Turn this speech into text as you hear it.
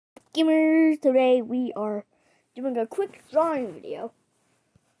Gamers, today we are doing a quick drawing video.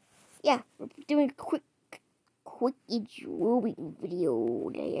 Yeah, we're doing a quick drawing video.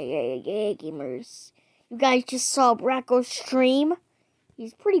 Yeah, gamers. You guys just saw Bracco's stream.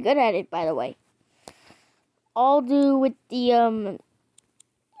 He's pretty good at it, by the way. I'll do with the,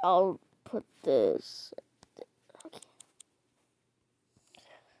 I'll put this, okay.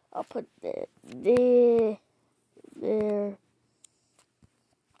 I'll put there.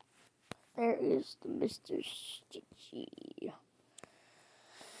 There is the Mr. Stichy.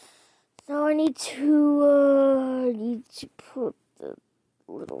 Now I need to put the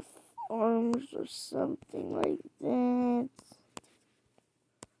little arms or something like that.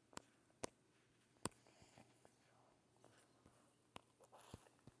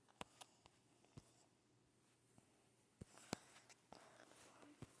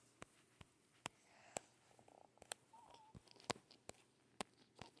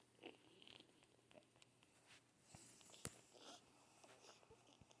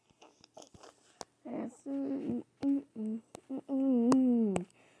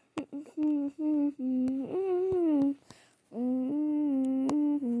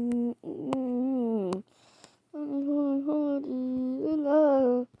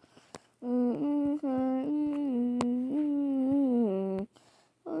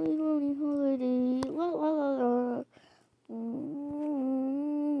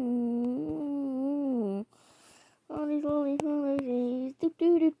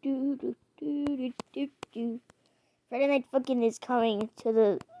 Friday Night Fucking is coming to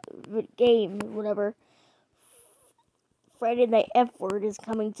the game, whatever. Friday Night F Word is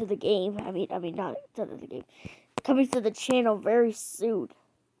coming to the game. I mean not to the game. Coming to the channel very soon.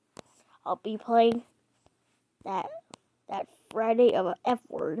 I'll be playing that Friday of a F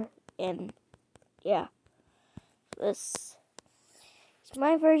Word, and yeah, this is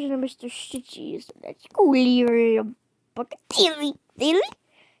my version of Mr. Stitchy. So that's cool.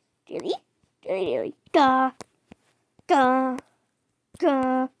 Dilly, ga, ga,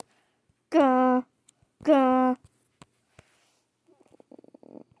 ga, ga, ga.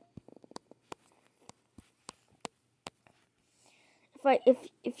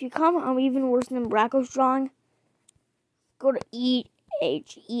 If you comment, I'm even worse than Bracco's drawing. Go to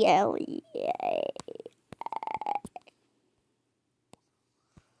EHELE.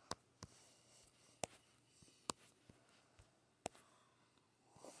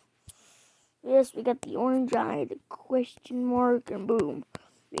 Yes, we got the orange eye, the question mark, and boom,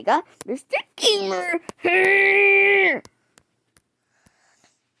 we got Mr. Gamer.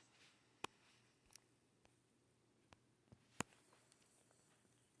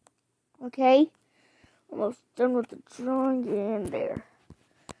 Okay, almost done with the drawing in there.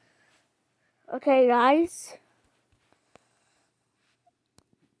 Okay, guys.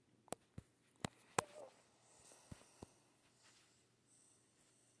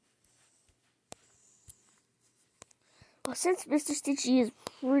 Well, since Mr. Stitchy is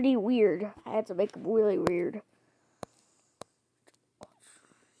pretty weird, I had to make him really weird.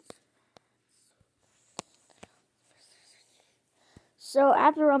 So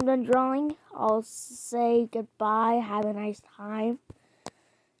after I'm done drawing, I'll say goodbye, have a nice time,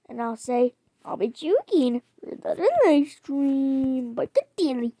 and I'll say I'll be joking for another live stream. But the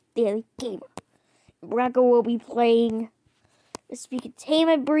Daily Gamer, Bracco will be playing the Speak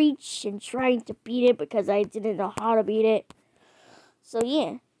Containment Breach and trying to beat it because I didn't know how to beat it. So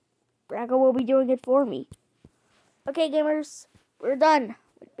yeah, Bracco will be doing it for me. Okay, gamers, we're done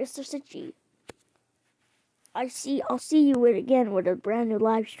with Mr. Stitchy. I'll see you again with a brand new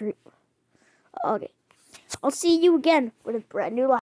live stream. Okay. I'll see you again with a brand new live